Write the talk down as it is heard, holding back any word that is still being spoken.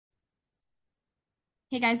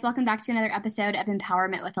Hey guys, welcome back to another episode of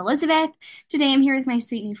Empowerment with Elizabeth. Today I'm here with my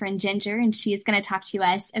sweet new friend Ginger, and she is going to talk to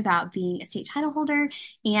us about being a state title holder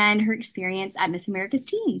and her experience at Miss America's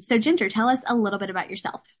Teen. So, Ginger, tell us a little bit about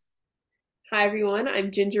yourself. Hi everyone,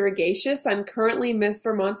 I'm Ginger Ragaishis. I'm currently Miss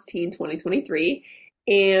Vermont's Teen 2023,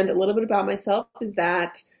 and a little bit about myself is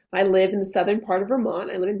that I live in the southern part of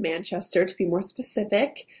Vermont. I live in Manchester, to be more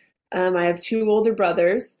specific. I have two older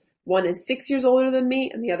brothers. One is 6 years older than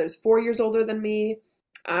me, and the other is 4 years older than me.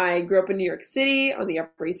 I grew up in New York City on the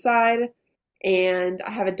Upper East Side, and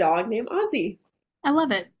I have a dog named Ozzy. I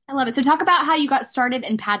love it. I love it. So, talk about how you got started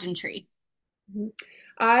in pageantry. Mhm.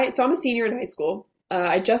 I'm a senior in high school.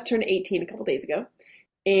 I just turned 18 a couple days ago,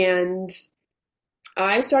 and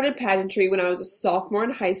I started pageantry when I was a sophomore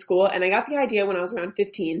in high school, and I got the idea when I was around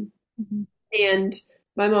 15. Mhm. And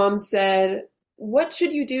my mom said, "What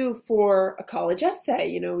should you do for a college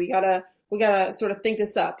essay? We gotta sort of think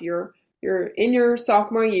this up. You're in your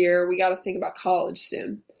sophomore year. We gotta think about college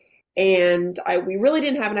soon." And we really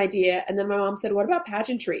didn't have an idea. And then my mom said, "What about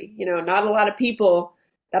pageantry? Not a lot of people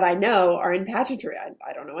that I know are in pageantry.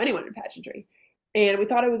 I don't know anyone in pageantry." And we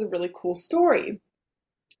thought it was a really cool story.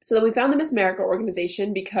 So then we found the Miss America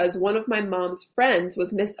organization because one of my mom's friends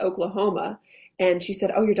was Miss Oklahoma, and she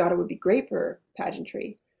said, "Oh, your daughter would be great for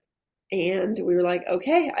pageantry." And we were like,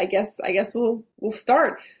 "Okay, I guess we'll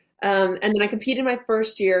start." And then I competed my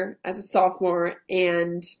first year as a sophomore,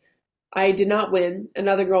 and I did not win.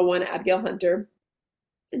 Another girl won, Abigail Hunter,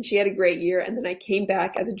 and she had a great year. And then I came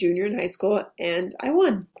back as a junior in high school, and I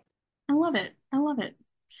won. I love it. I love it.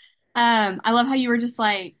 I love how you were just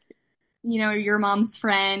like, your mom's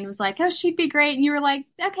friend was like, "Oh, she'd be great," and you were like,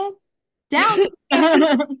 "Okay, down."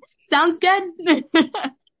 Sounds good.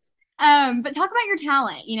 But talk about your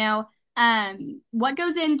talent, what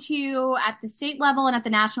goes into at the state level and at the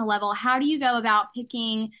national level? How do you go about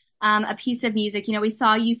picking a piece of music? We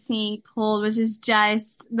saw you sing Pulled, which is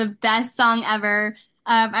just the best song ever.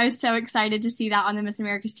 I was so excited to see that on the Miss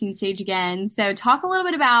America's Teen stage again. So talk a little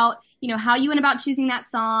bit about, how you went about choosing that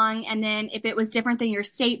song, and then if it was different than your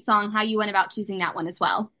state song, how you went about choosing that one as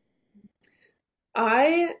well.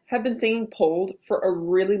 I have been singing Pulled for a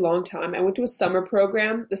really long time. I went to a summer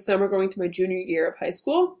program, the summer going to my junior year of high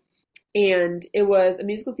school, and it was a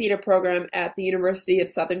musical theater program at the University of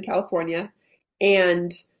Southern California.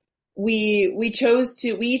 And we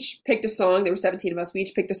each picked a song. There were 17 of us. We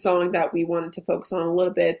each picked a song that we wanted to focus on a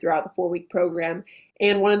little bit throughout the 4 week program.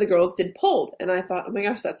 And one of the girls did Pulled, and I thought, oh my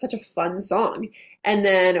gosh, that's such a fun song. And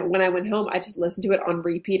then when I went home, I just listened to it on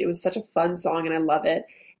repeat. It was such a fun song, and I love it.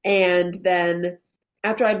 And then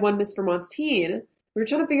after I'd won Miss Vermont's Teen, we were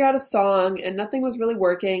trying to figure out a song and nothing was really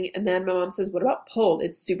working. And then my mom says, "What about Pulled?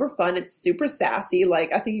 It's super fun. It's super sassy.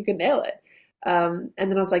 Like, I think you can nail it." And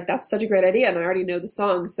then I was like, "That's such a great idea." And I already know the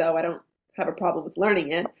song, so I don't have a problem with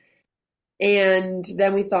learning it. And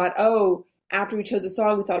then we thought, oh, after we chose a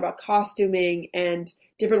song, we thought about costuming and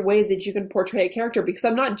different ways that you can portray a character because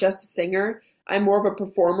I'm not just a singer. I'm more of a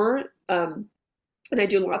performer. And I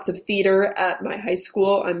do lots of theater at my high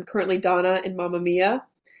school. I'm currently Donna in Mamma Mia,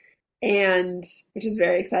 and which is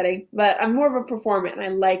very exciting. But I'm more of a performer, and I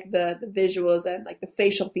like the visuals and like the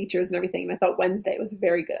facial features and everything. And I thought Wednesday was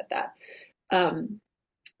very good at that. Um,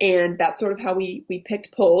 and that's sort of how we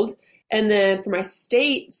picked Pulled. And then for my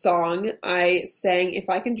state song, I sang "If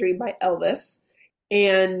I Can Dream" by Elvis.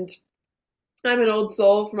 And I'm an old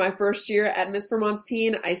soul. For my first year at Miss Vermont's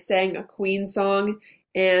Teen, I sang a Queen song,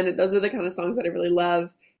 and those are the kind of songs that I really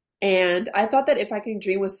love. And I thought that "If I Can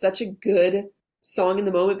Dream" was such a good song in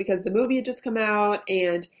the moment because the movie had just come out,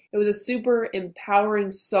 and it was a super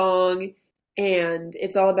empowering song, and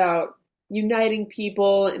it's all about uniting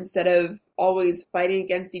people instead of always fighting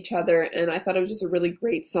against each other. And I thought it was just a really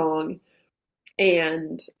great song,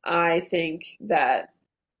 and I think that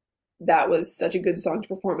that was such a good song to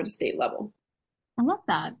perform at a state level. I love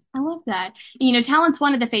that. I love that. Talent's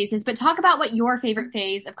one of the phases, but talk about what your favorite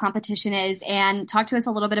phase of competition is and talk to us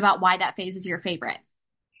a little bit about why that phase is your favorite.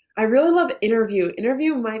 I really love interview.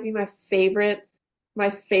 Interview might be my favorite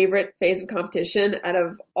phase of competition out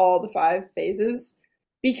of all the five phases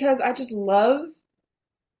because I just love,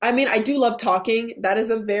 I mean, I do love talking. That is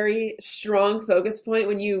a very strong focus point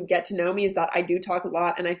when you get to know me is that I do talk a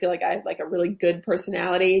lot and I feel like I have like a really good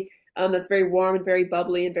personality that's very warm and very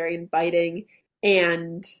bubbly and very inviting.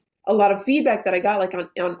 And a lot of feedback that I got like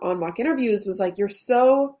on mock interviews was like, you're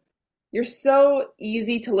so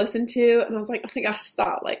easy to listen to. And I was like, oh my gosh,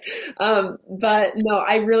 stop. But no,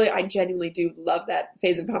 I genuinely do love that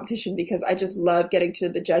phase of competition because I just love getting to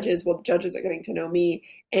the judges. Well, the judges are getting to know me.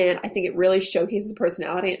 And I think it really showcases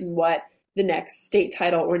personality and what the next state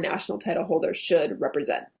title or national title holder should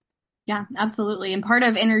represent. Yeah, absolutely. And part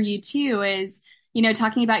of interview two is,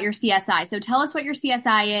 talking about your CSI. So tell us what your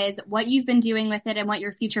CSI is, what you've been doing with it, and what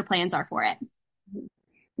your future plans are for it.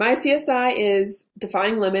 My CSI is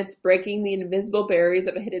defying limits, breaking the invisible barriers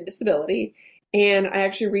of a hidden disability. And I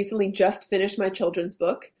actually recently just finished my children's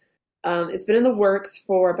book. It's been in the works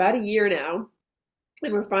for about a year now,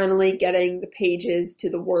 and we're finally getting the pages to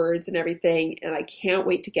the words and everything. And I can't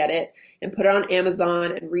wait to get it and put it on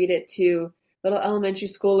Amazon and read it to little elementary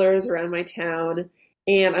schoolers around my town.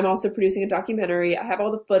 And I'm also producing a documentary. I have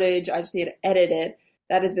all the footage, I just need to edit it.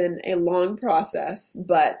 That has been a long process,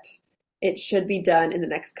 but it should be done in the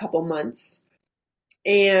next couple months.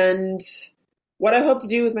 And what I hope to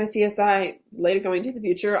do with my CSI later going into the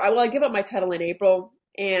future, I give up my title in April,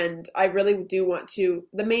 and I really do want to.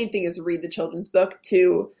 The main thing is read the children's book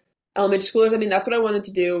to elementary schoolers. I mean, that's what I wanted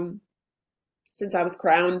to do since I was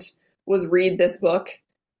crowned, was read this book,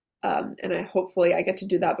 and hopefully I get to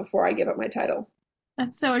do that before I give up my title.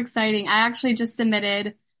 That's so exciting. I actually just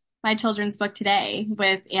submitted my children's book today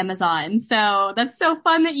with Amazon. So that's so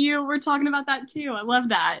fun that you were talking about that too. I love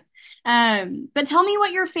that. But tell me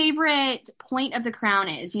what your favorite point of the crown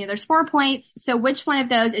is. There's 4 points. So which one of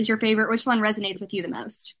those is your favorite? Which one resonates with you the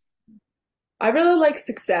most? I really like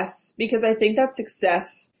success because I think that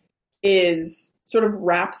success is sort of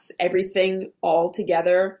wraps everything all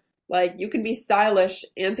together. Like you can be stylish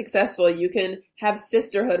and successful. You can have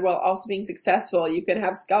sisterhood while also being successful. You can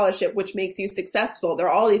have scholarship, which makes you successful. There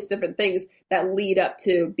are all these different things that lead up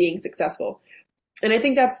to being successful. And I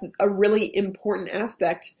think that's a really important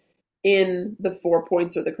aspect in the 4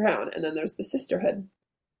 points of the crown. And then there's the sisterhood.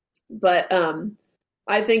 But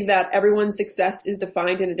I think that everyone's success is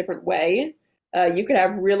defined in a different way. You could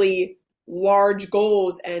have really large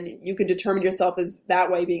goals and you could determine yourself as that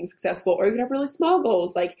way being successful, or you could have really small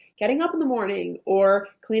goals like getting up in the morning or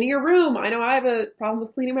cleaning your room. I know I have a problem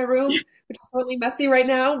with cleaning my room, which is totally messy right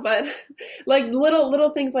now, but like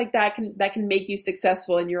little things like that can make you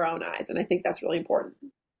successful in your own eyes, and I think that's really important.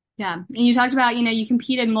 Yeah. And you talked about, you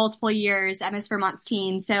competed multiple years at Miss Vermont's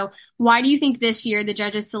teen. So why do you think this year the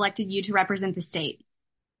judges selected you to represent the state?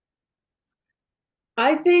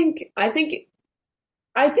 I think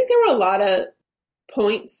there were a lot of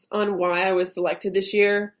points on why I was selected this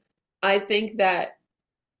year. I think that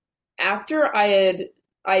after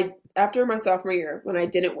after my sophomore year when I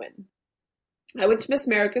didn't win, I went to Miss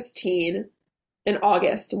America's Teen in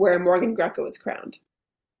August where Morgan Greco was crowned.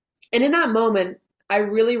 And in that moment, I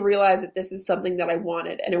really realized that this is something that I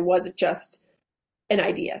wanted and it wasn't just an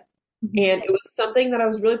idea. Mhm. And it was something that I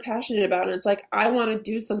was really passionate about. And it's like, I want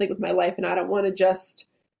to do something with my life and I don't want to just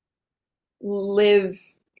live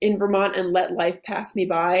in Vermont and let life pass me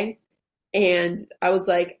by. And I was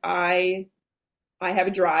like, I have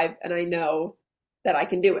a drive and I know that I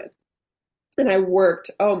can do it. And I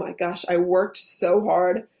worked, oh my gosh, I worked so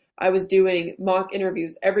hard. I was doing mock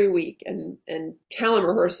interviews every week and talent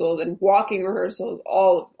rehearsals and walking rehearsals,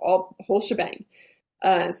 all whole shebang.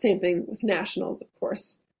 Same thing with nationals, of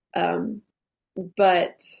course. Um,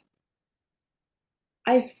 but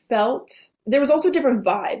I felt there was also a different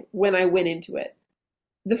vibe when I went into it.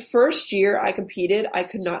 The first year I competed, I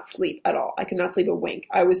could not sleep at all. I could not sleep a wink.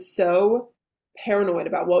 I was so paranoid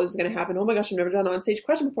about what was going to happen. Oh my gosh, I've never done an on-stage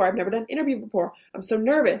question before. I've never done an interview before. I'm so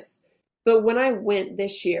nervous. But when I went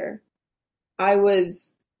this year, I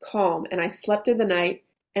was calm and I slept through the night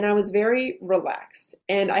and I was very relaxed.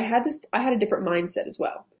 And I had a different mindset as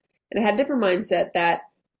well. And I had a different mindset that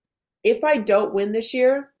if I don't win this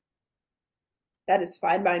year, that is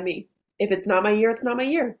fine by me. If it's not my year, it's not my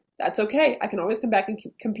year. That's okay. I can always come back and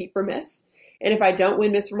compete for Miss. And if I don't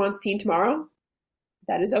win Miss Vermont's teen tomorrow,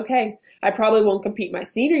 that is okay. I probably won't compete my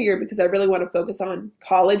senior year because I really want to focus on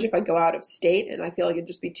college if I go out of state, and I feel like it'd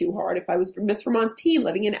just be too hard if I was Miss Vermont's teen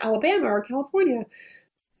living in Alabama or California.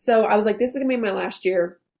 So I was like, this is going to be my last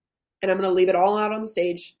year, and I'm going to leave it all out on the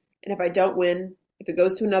stage. And if I don't win, if it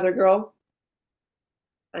goes to another girl,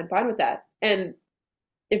 I'm fine with that. And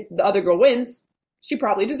if the other girl wins, she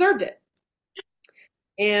probably deserved it.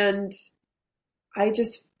 And I feel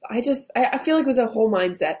like it was a whole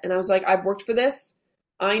mindset. And I was like, I've worked for this.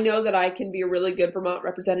 I know that I can be a really good Vermont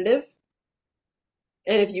representative.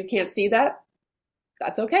 And if you can't see that,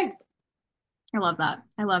 that's okay. I love that.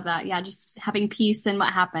 I love that. Yeah, just having peace in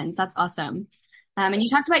what happens. That's awesome. And you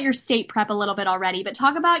talked about your state prep a little bit already, but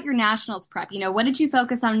talk about your nationals prep. What did you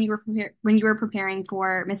focus on when you were preparing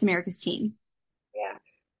for Miss America's Teen? Yeah.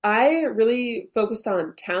 I really focused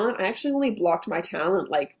on talent. I actually only blocked my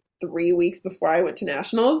talent like 3 weeks before I went to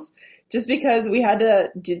nationals, just because we had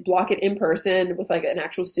to block it in person with like an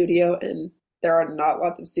actual studio. And there are not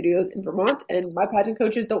lots of studios in Vermont, and my pageant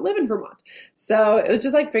coaches don't live in Vermont. So it was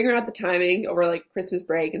just like figuring out the timing over like Christmas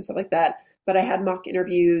break and stuff like that. But I had mock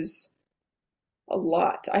interviews a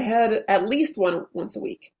lot. I had at least one once a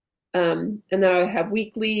week. And then I would have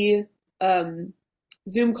weekly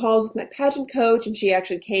Zoom calls with my pageant coach, and she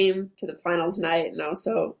actually came to the finals night, and I was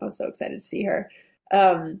so excited to see her.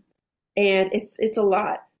 Um, and it's a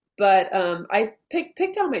lot. But I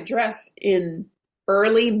picked out my dress in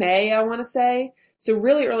early May, I want to say. So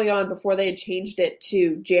really early on, before they had changed it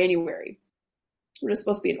to January, when it was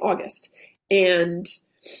supposed to be in August. And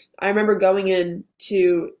I remember going in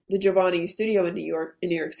to the Giovanni studio in New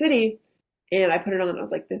York City, and I put it on. And I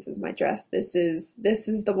was like, "This is my dress. This is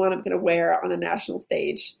the one I'm going to wear on a national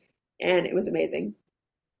stage," and it was amazing.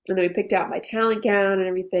 And then we picked out my talent gown and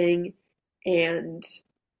everything, and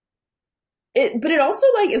but it also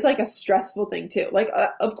like is like a stressful thing too. Like,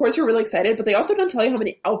 of course you're really excited, but they also don't tell you how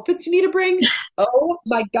many outfits you need to bring. Oh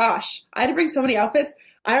my gosh, I had to bring so many outfits.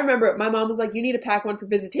 I remember my mom was like, "You need to pack one for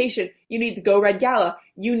visitation. You need the Go Red Gala.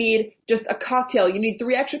 You need just a cocktail. You need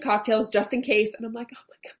 3 extra cocktails just in case." And I'm like, "Oh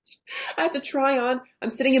my gosh, I have to try on."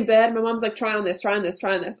 I'm sitting in bed. My mom's like, "Try on this, try on this,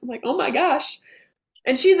 try on this." I'm like, "Oh my gosh."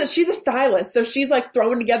 And she's a stylist, so she's like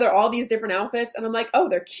throwing together all these different outfits, and I'm like, "Oh,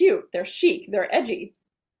 they're cute, they're chic, they're edgy."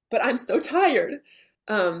 But I'm so tired.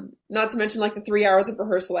 Not to mention like the 3 hours of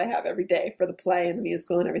rehearsal I have every day for the play and the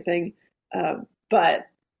musical and everything. But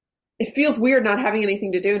it feels weird not having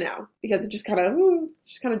anything to do now because it just kind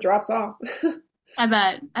of drops off. I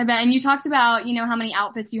bet. I bet. And you talked about, how many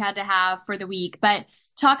outfits you had to have for the week, but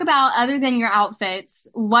talk about other than your outfits,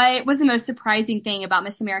 what was the most surprising thing about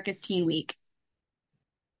Miss America's Teen Week?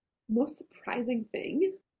 Most surprising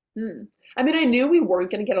thing? Hmm. I mean, I knew we weren't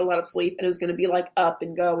going to get a lot of sleep and it was going to be like up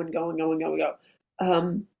and go and go and go and go and go.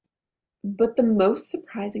 Um, but the most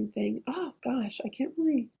surprising thing, oh gosh, I can't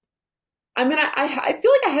really. I mean, I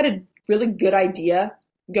feel like I had a really good idea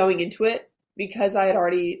going into it because I had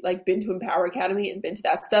already like been to Empower Academy and been to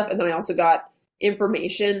that stuff, and then I also got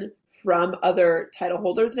information from other title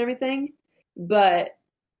holders and everything. But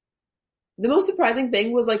the most surprising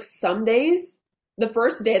thing was like some days, the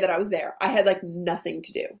first day that I was there, I had like nothing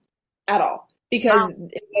to do at all because Wow.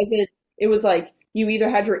 it was like you either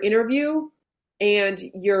had your interview and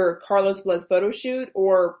your Carlos Blez photo shoot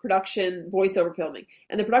or production voiceover filming.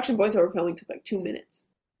 And the production voiceover filming took like 2 minutes.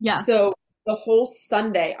 Yeah. So the whole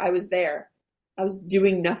Sunday I was there, I was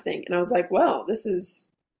doing nothing. And I was like, well, this is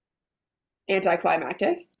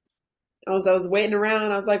anticlimactic. I was waiting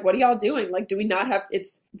around. I was like, what are y'all doing? Like, do we not have,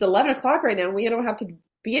 it's 11 o'clock right now. And we don't have to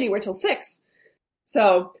be anywhere till 6.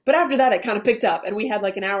 So, but after that, it kind of picked up and we had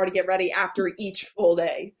like an hour to get ready after each full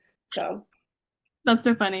day. So, That's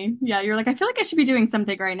so funny. Yeah, you're like, I feel like I should be doing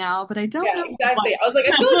something right now, but I don't yeah, know exactly. I was like,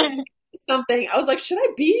 I feel like what. something. I was like, should I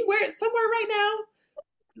be somewhere right now?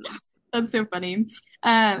 That's so funny.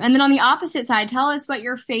 And then on the opposite side, tell us what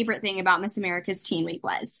your favorite thing about Miss America's Teen Week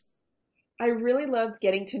was. I really loved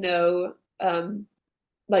getting to know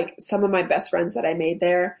like some of my best friends that I made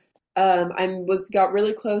there. I got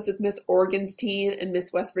really close with Miss Oregon's teen and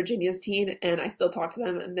Miss West Virginia's teen, and I still talk to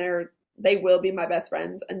them, and they will be my best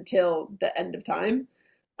friends until the end of time.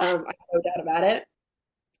 I have no doubt about it.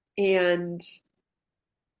 And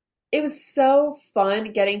it was so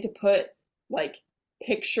fun getting to put like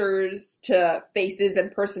pictures to faces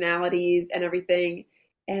and personalities and everything.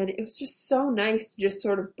 And it was just so nice to just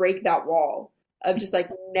sort of break that wall of just like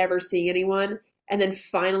never seeing anyone and then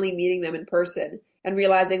finally meeting them in person and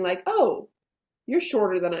realizing like, oh, you're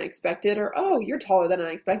shorter than I expected, or oh, you're taller than I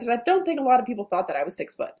expected. I don't think a lot of people thought that I was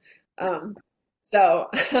 6 foot. Um, so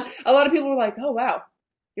a lot of people were like, oh wow,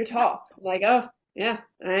 you're tall. I'm like, oh yeah,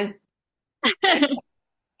 that's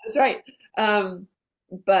right.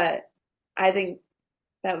 But I think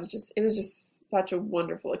it was just such a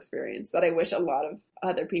wonderful experience that I wish a lot of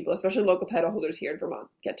other people, especially local title holders here in Vermont,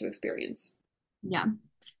 get to experience. Yeah.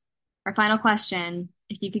 Our final question.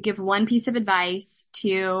 If you could give one piece of advice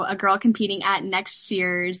to a girl competing at next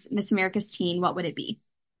year's Miss America's Teen, what would it be?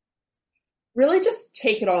 Really just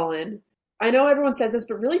take it all in. I know everyone says this,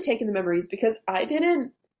 but really take in the memories because I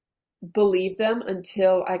didn't believe them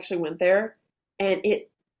until I actually went there. And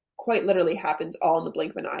it quite literally happens all in the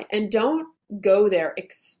blink of an eye. And don't go there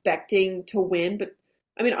expecting to win, but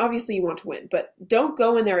I mean, obviously you want to win, but don't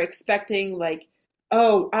go in there expecting like,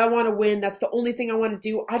 oh, I want to win. That's the only thing I want to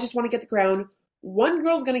do. I just want to get the crown. One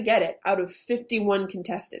girl's going to get it out of 51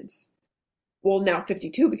 contestants. Well, now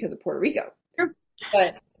 52 because of Puerto Rico. Sure.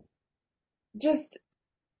 But just,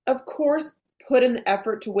 of course, put in the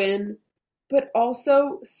effort to win, but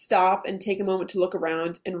also stop and take a moment to look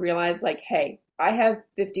around and realize, like, hey, I have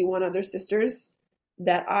 51 other sisters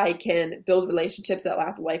that I can build relationships that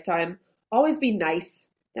last a lifetime. Always be nice.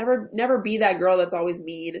 Never be that girl that's always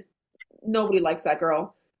mean. Nobody likes that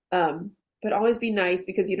girl. But always be nice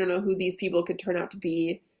because you don't know who these people could turn out to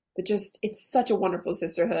be. But just, it's such a wonderful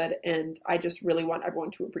sisterhood, and I just really want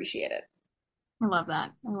everyone to appreciate it. I love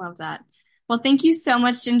that. I love that. Well, thank you so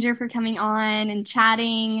much, Ginger, for coming on and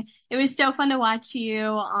chatting. It was so fun to watch you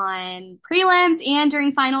on prelims and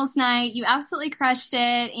during finals night. You absolutely crushed it.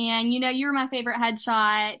 And you were my favorite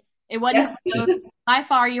headshot. It wasn't Yes. close. By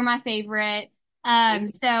far, you're my favorite.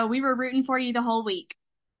 So we were rooting for you the whole week.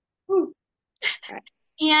 Woo.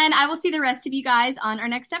 And I will see the rest of you guys on our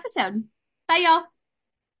next episode. Bye, y'all.